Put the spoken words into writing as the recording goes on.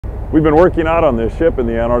We've been working out on this ship in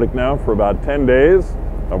the Antarctic now for about 10 days.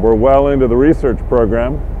 We're well into the research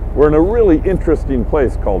program. We're in a really interesting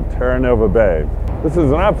place called Terra Nova Bay. This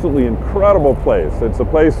is an absolutely incredible place. It's a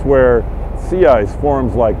place where sea ice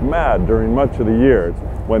forms like mad during much of the year.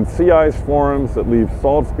 When sea ice forms, it leaves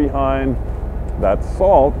salts behind. That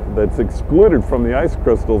salt that's excluded from the ice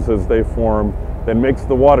crystals as they form then makes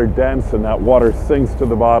the water dense, and that water sinks to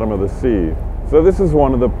the bottom of the sea. So this is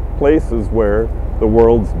one of the places where the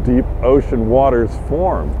world's deep ocean waters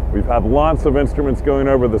form. We've had lots of instruments going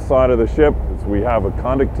over the side of the ship. We have a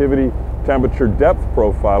conductivity temperature depth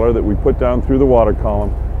profiler that we put down through the water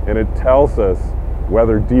column, and it tells us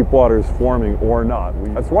whether deep water is forming or not.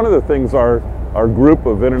 That's one of the things our group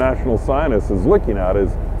of international scientists is looking at,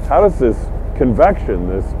 is how does this convection,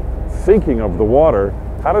 this sinking of the water,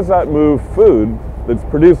 how does that move food that's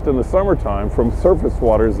produced in the summertime from surface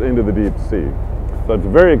waters into the deep sea? So it's a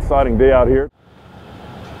very exciting day out here.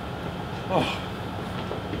 Oh.